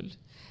local.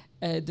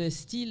 The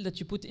steel that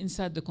you put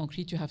inside the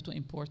concrete, you have to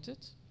import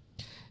it.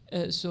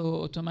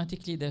 So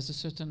automatically there's a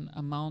certain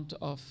amount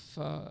of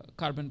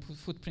carbon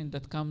footprint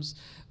that comes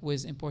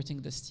with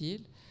importing the steel.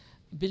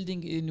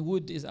 Building in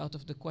wood is out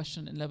of the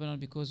question in Lebanon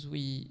because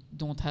we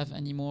don't have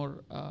any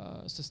more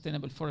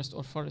sustainable forest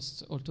or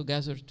forests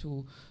altogether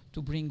to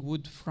bring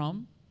wood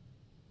from.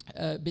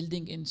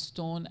 Building in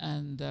stone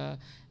and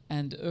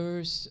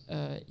earth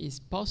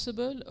is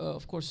possible.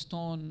 Of course,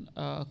 stone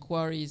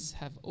quarries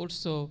have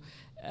also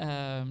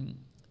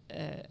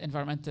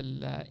environmental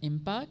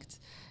impact.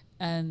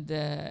 And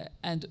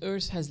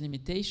earth has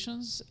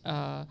limitations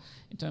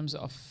in terms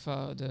of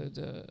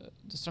the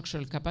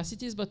structural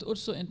capacities, but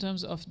also in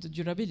terms of the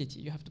durability.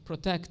 You have to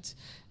protect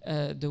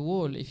the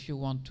wall if you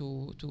want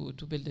to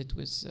build it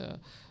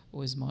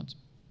with mud.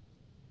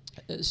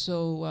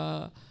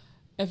 So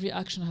every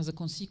action has a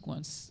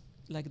consequence,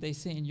 like they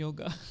say in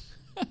yoga.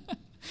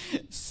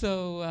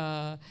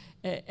 So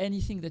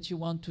anything that you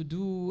want to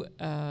do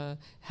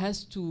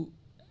has to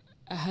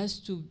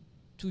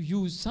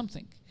use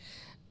something.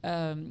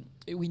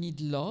 We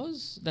need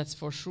laws, that's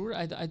for sure.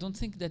 I don't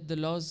think that the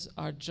laws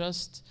are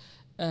just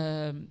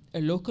a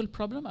local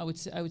problem. I would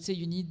say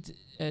you need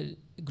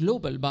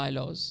global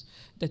bylaws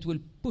that will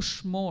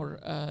push more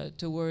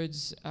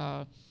towards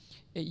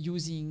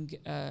using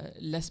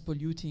less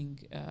polluting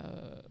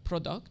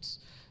products.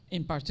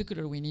 In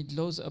particular, we need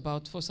laws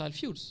about fossil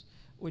fuels,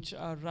 which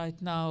are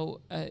right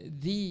now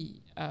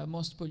the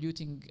most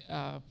polluting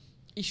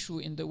issue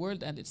in the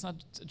world, and it's not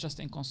just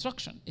in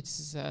construction,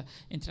 it's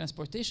in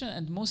transportation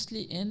and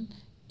mostly in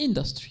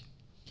industry.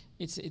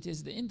 It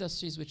is the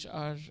industries which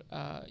are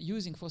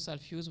using fossil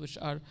fuels, which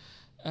are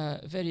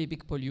very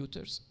big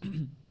polluters.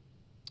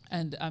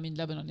 And I mean,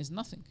 Lebanon is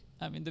nothing.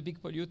 I mean, the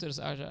big polluters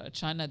are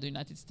China, the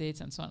United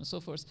States, and so on and so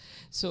forth.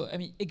 So I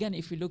mean, again,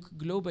 if we look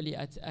globally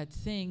at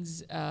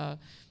things,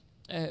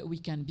 we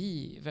can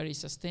be very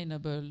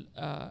sustainable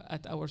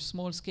at our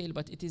small scale,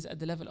 but it is at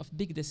the level of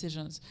big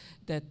decisions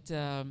that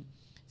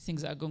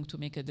things are going to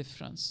make a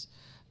difference.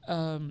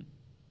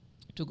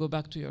 To go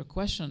back to your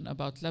question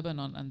about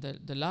Lebanon and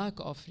the lack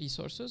of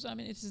resources, I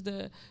mean, it is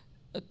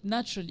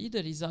naturally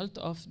the result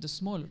of the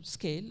small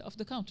scale of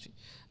the country.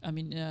 I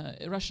mean,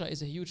 Russia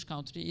is a huge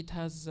country. It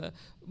has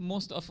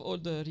most of all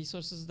the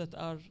resources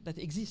that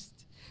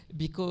exist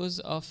because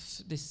of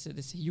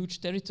this huge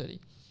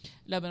territory.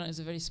 Lebanon is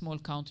a very small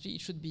country.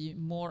 It should be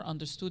more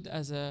understood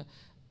as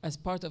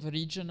part of a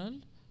regional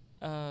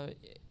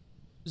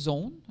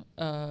zone,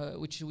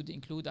 which would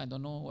include, I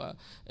don't know,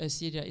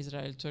 Syria,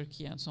 Israel,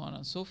 Turkey, and so on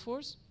and so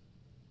forth.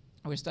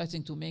 We're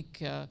starting to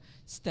make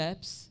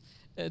steps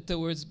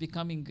towards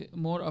becoming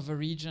more of a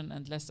region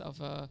and less of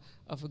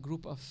a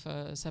group of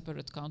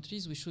separate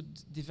countries. We should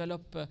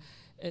develop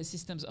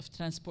systems of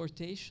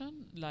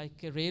transportation,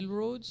 like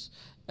railroads,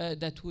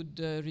 that would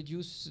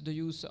reduce the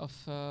use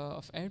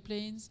of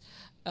airplanes,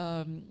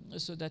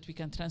 so that we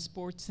can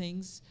transport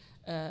things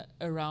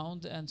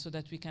around, and so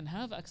that we can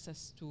have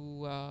access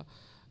to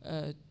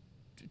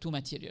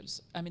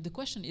materials. I mean, the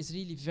question is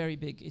really very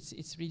big.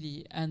 It's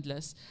really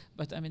endless.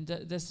 But I mean,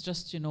 that's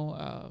just, you know,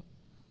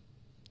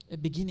 a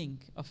beginning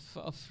of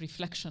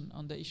reflection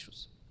on the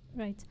issues.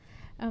 Right.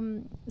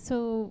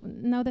 So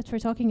now that we're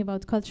talking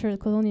about cultural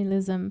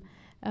colonialism,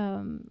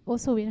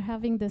 also we're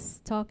having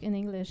this talk in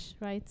English,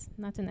 right?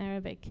 Not in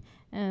Arabic.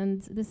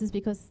 And this is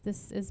because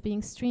this is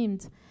being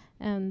streamed.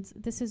 And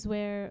this is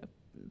where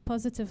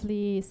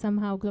positively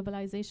somehow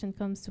globalization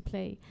comes to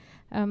play.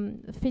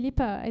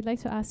 Philippa, I'd like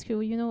to ask you,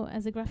 you know,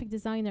 as a graphic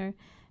designer,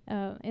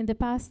 in the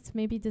past,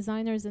 maybe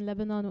designers in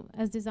Lebanon,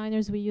 as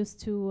designers, we used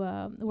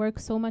to work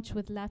so much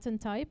with Latin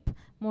type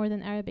more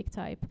than Arabic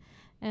type.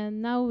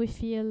 And now we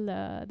feel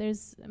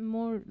there's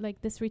more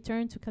like this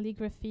return to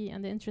calligraphy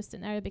and the interest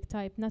in Arabic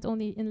type, not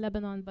only in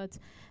Lebanon, but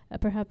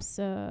perhaps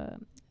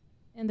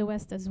in the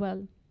West as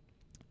well.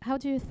 How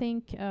do you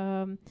think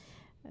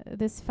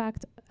this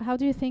fact, how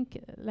do you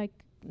think, like,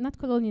 not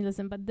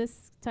colonialism, but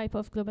this type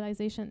of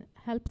globalization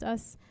helped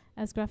us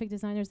as graphic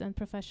designers and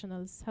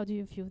professionals? How do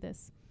you view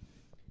this?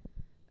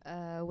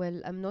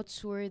 Well, I'm not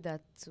sure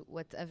that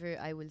whatever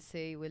I will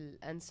say will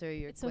answer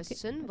your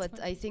question, but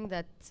I think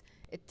that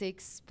it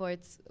takes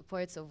parts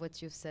of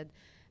what you've said.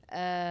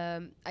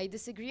 I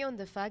disagree on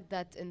the fact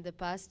that in the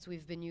past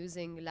we've been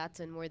using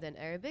Latin more than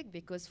Arabic,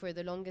 because for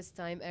the longest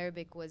time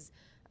Arabic was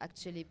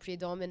actually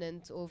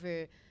predominant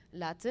over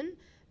Latin,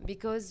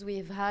 because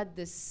we've had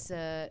this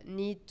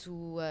need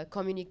to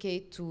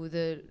communicate to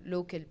the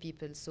local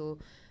people. So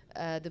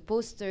the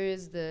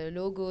posters, the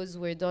logos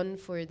were done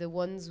for the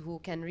ones who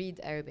can read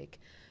Arabic.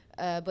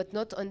 But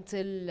not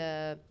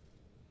until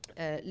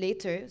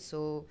later,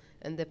 so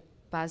in the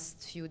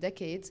past few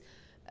decades,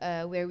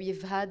 where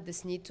we've had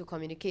this need to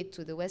communicate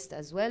to the West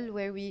as well,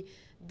 where we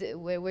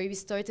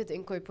started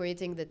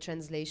incorporating the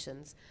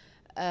translations.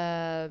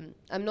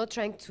 I'm not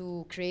trying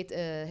to create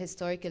a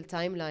historical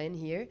timeline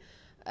here,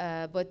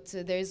 but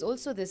there is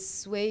also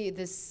this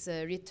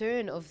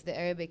return of the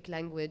Arabic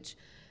language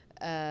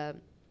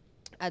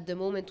at the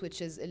moment,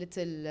 which is a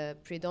little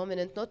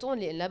predominant, not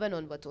only in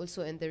Lebanon, but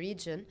also in the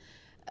region,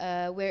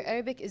 where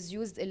Arabic is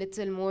used a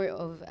little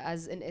more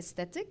as an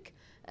aesthetic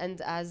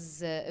and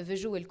as a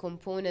visual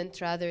component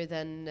rather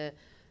than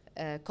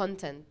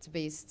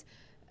content-based.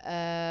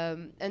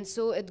 And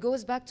so it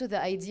goes back to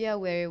the idea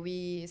where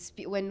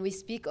when we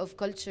speak of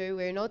culture,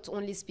 we're not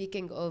only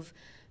speaking of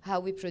how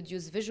we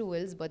produce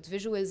visuals, but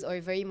visuals are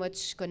very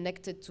much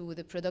connected to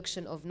the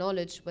production of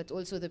knowledge, but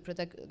also the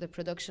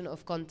production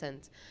of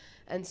content.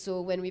 And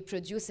so when we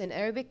produce in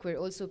Arabic, we're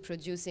also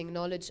producing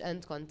knowledge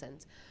and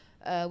content,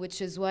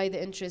 which is why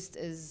the interest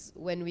is,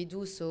 when we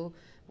do so,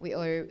 we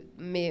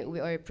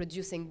are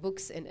producing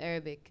books in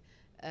Arabic,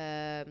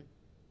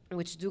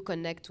 which do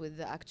connect with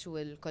the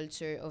actual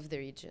culture of the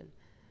region.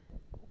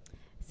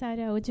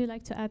 Sara, would you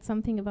like to add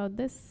something about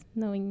this,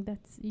 knowing that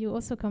you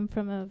also come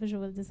from a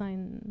visual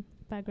design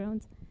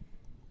background?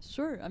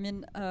 Sure. I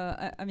mean,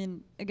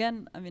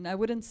 again, I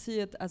wouldn't see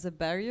it as a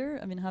barrier.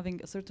 I mean,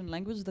 having a certain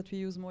language that we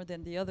use more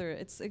than the other.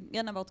 It's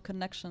again about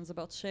connections,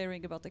 about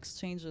sharing, about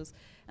exchanges,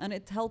 and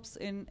it helps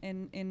in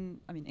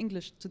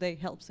English today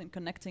helps in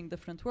connecting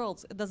different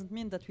worlds. It doesn't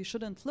mean that we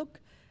shouldn't look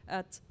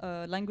at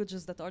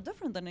languages that are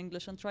different than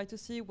English and try to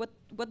see what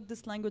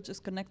this language is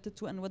connected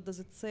to and what does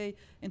it say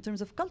in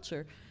terms of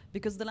culture,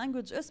 because the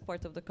language is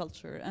part of the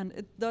culture, and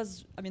it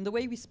does, the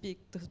way we speak,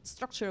 the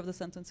structure of the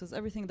sentences,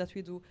 everything that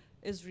we do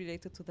is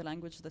related to the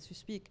language that we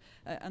speak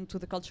and to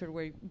the culture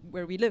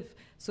where we live.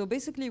 So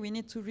basically we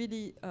need to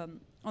really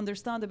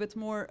understand a bit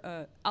more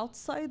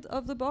outside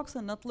of the box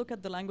and not look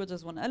at the language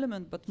as one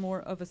element, but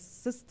more of a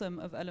system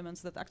of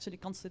elements that actually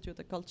constitute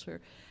a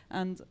culture.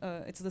 And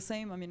it's the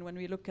same, when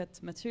we look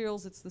at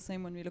materials, it's the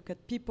same when we look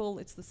at people,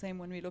 it's the same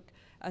when we look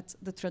at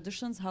the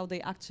traditions, how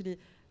they actually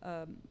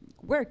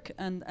work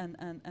and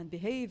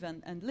behave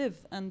and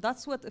live. And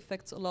that's what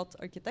affects a lot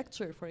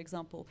architecture, for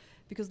example,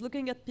 because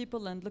looking at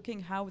people and looking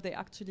how they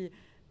actually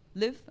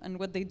live and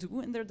what they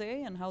do in their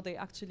day and how they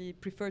actually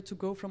prefer to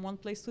go from one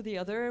place to the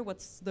other,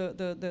 what's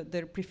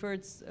their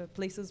preferred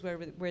places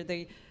where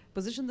they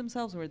position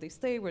themselves, where they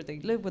stay, where they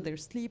live, where they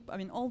sleep.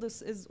 All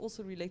this is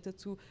also related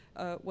to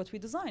what we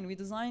design. We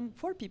design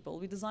for people.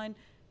 We design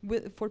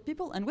for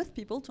people and with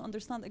people to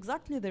understand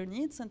exactly their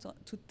needs and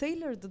to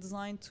tailor the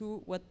design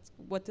to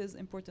what is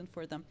important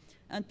for them.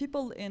 And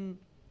people in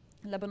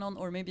Lebanon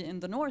or maybe in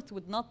the north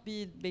would not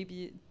be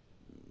maybe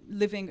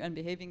living and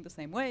behaving the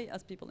same way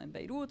as people in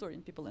Beirut or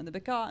in people in the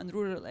Bekaa and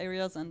rural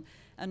areas, and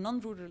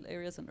non-rural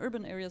areas and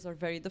urban areas are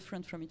very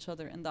different from each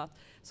other in that.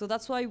 So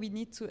that's why we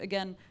need to,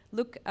 again,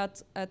 look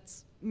at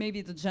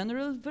maybe the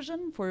general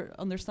vision for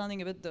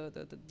understanding a bit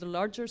the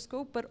larger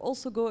scope, but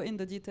also go in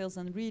the details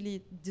and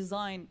really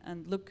design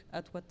and look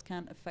at what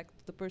can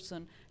affect the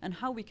person and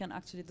how we can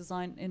actually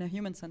design in a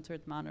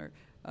human-centered manner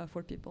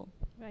for people.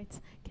 Right.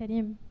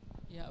 Karim.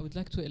 Yeah, I would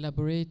like to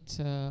elaborate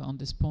on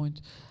this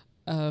point.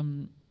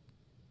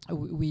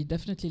 We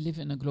definitely live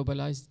in a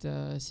globalized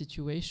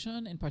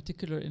situation. In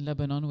particular, in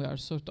Lebanon, we are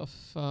sort of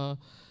a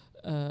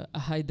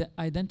hybrid,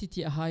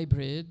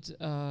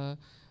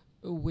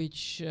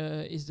 which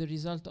is the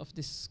result of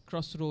this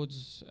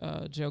crossroads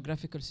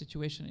geographical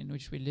situation in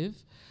which we live.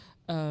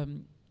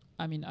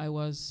 I mean, I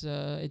was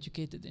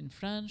educated in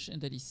French in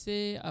the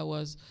lycée. I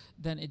was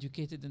then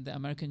educated in the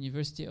American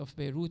University of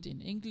Beirut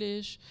in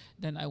English.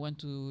 Then I went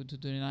to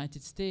the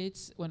United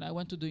States. When I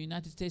went to the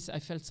United States, I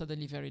felt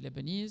suddenly very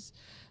Lebanese,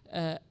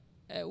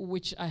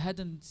 which I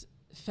hadn't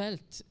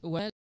felt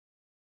well